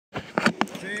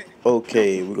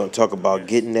Okay, we're gonna talk about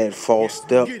getting that false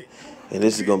step, and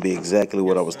this is gonna be exactly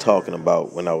what I was talking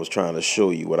about when I was trying to show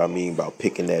you what I mean by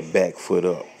picking that back foot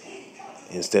up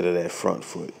instead of that front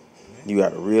foot. You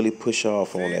gotta really push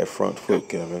off on that front foot,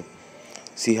 Kevin.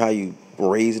 See how you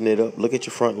raising it up? Look at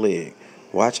your front leg.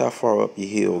 Watch how far up your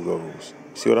heel goes.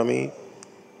 See what I mean?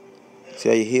 See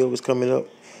how your heel is coming up?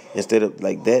 Instead of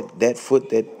like that foot,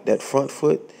 that front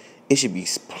foot, it should be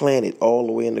planted all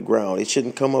the way in the ground. It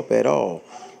shouldn't come up at all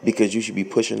because you should be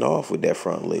pushing off with that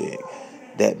front leg.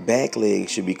 That back leg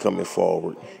should be coming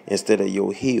forward instead of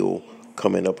your heel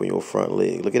coming up on your front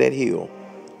leg. Look at that heel.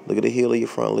 Look at the heel of your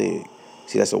front leg.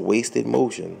 See, that's a wasted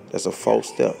motion. That's a false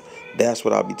step. That's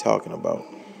what I'll be talking about.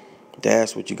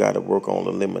 That's what you got to work on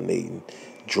eliminating.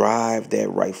 Drive that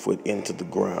right foot into the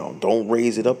ground. Don't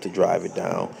raise it up to drive it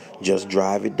down. Just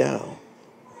drive it down.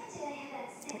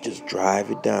 Just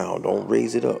drive it down. Don't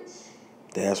raise it up.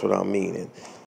 That's what I mean.